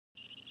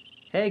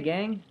Hey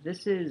gang,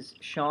 this is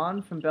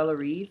Sean from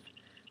Bellarive,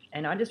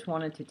 and I just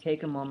wanted to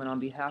take a moment on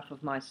behalf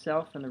of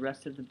myself and the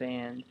rest of the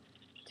band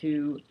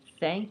to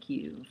thank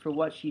you for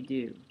what you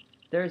do.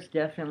 There's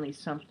definitely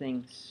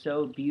something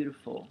so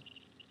beautiful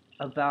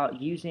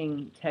about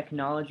using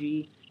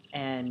technology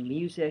and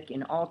music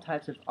and all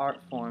types of art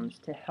forms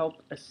to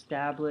help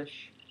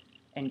establish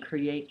and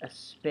create a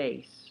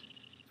space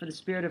for the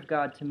Spirit of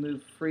God to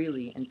move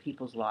freely in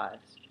people's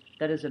lives.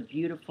 That is a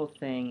beautiful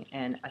thing,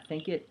 and I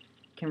think it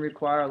can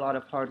require a lot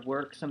of hard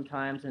work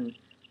sometimes, and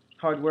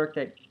hard work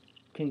that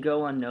can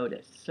go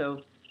unnoticed.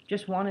 So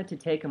just wanted to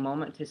take a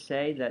moment to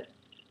say that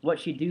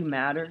what you do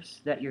matters,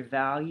 that you're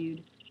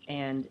valued,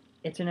 and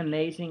it's an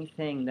amazing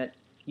thing that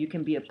you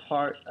can be a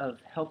part of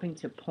helping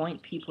to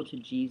point people to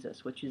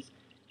Jesus, which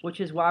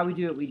is why we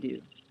do what we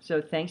do.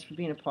 So thanks for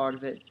being a part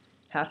of it.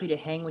 Happy to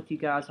hang with you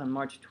guys on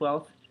March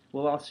 12th.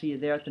 We'll all see you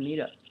there at the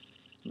meetup.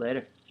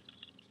 Later.